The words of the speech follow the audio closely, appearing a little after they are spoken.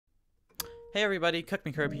Hey everybody,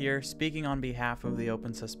 Cukmekerb here, speaking on behalf of the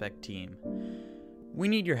OpenSuspect team. We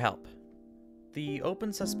need your help. The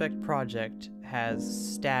OpenSuspect project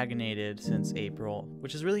has stagnated since April,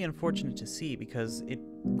 which is really unfortunate to see because it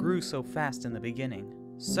grew so fast in the beginning.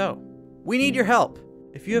 So, we need your help!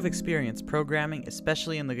 If you have experience programming,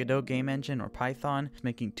 especially in the Godot game engine or Python,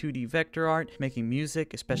 making 2D vector art, making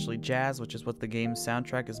music, especially jazz, which is what the game's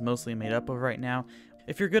soundtrack is mostly made up of right now,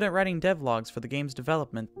 if you're good at writing devlogs for the game's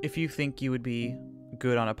development, if you think you would be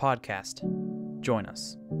good on a podcast, join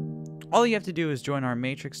us. All you have to do is join our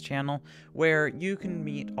Matrix channel, where you can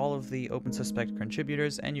meet all of the OpenSuspect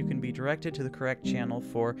contributors and you can be directed to the correct channel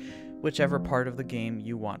for whichever part of the game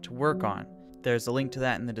you want to work on. There's a link to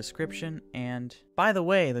that in the description, and by the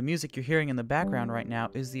way, the music you're hearing in the background right now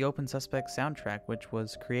is the OpenSuspect soundtrack, which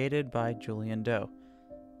was created by Julian Doe.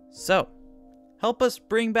 So, help us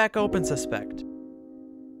bring back OpenSuspect!